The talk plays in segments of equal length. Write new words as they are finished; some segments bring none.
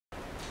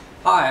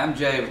Hi, I'm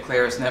Jay with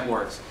Claris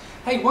Networks.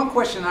 Hey, one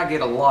question I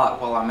get a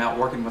lot while I'm out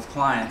working with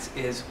clients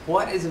is,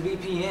 what is a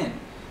VPN?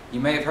 You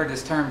may have heard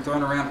this term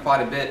thrown around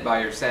quite a bit by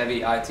your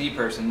savvy IT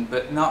person,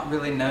 but not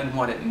really known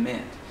what it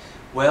meant.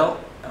 Well,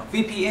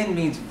 VPN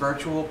means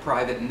Virtual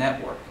Private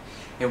Network.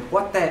 And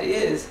what that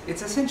is,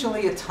 it's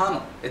essentially a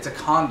tunnel. It's a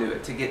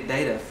conduit to get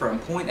data from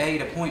point A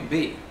to point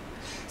B.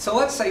 So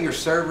let's say your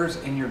servers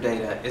and your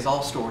data is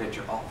all stored at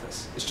your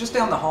office. It's just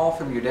down the hall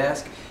from your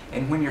desk,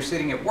 and when you're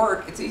sitting at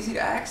work, it's easy to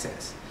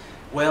access.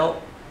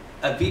 Well,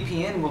 a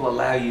VPN will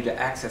allow you to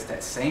access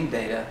that same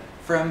data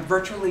from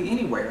virtually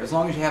anywhere as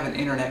long as you have an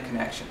internet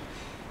connection.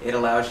 It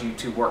allows you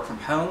to work from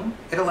home.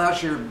 It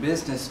allows your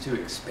business to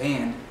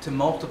expand to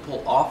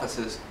multiple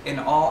offices and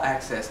all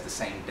access the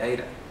same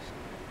data.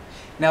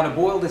 Now, to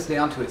boil this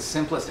down to its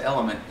simplest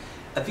element,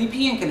 a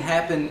VPN can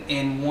happen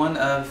in one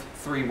of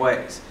three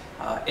ways.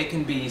 It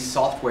can be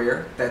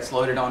software that's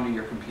loaded onto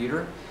your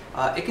computer.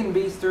 It can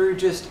be through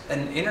just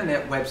an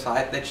internet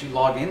website that you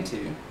log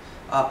into.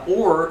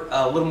 Or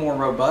a little more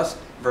robust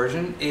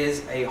version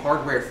is a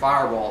hardware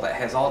firewall that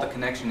has all the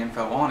connection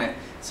info on it,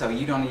 so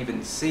you don't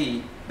even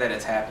see that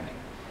it's happening.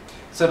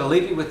 So to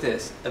leave you with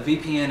this, a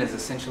VPN is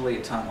essentially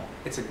a tunnel.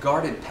 It's a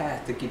guarded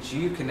path that gets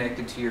you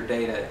connected to your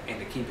data and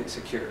to keep it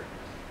secure.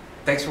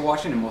 Thanks for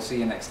watching, and we'll see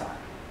you next time.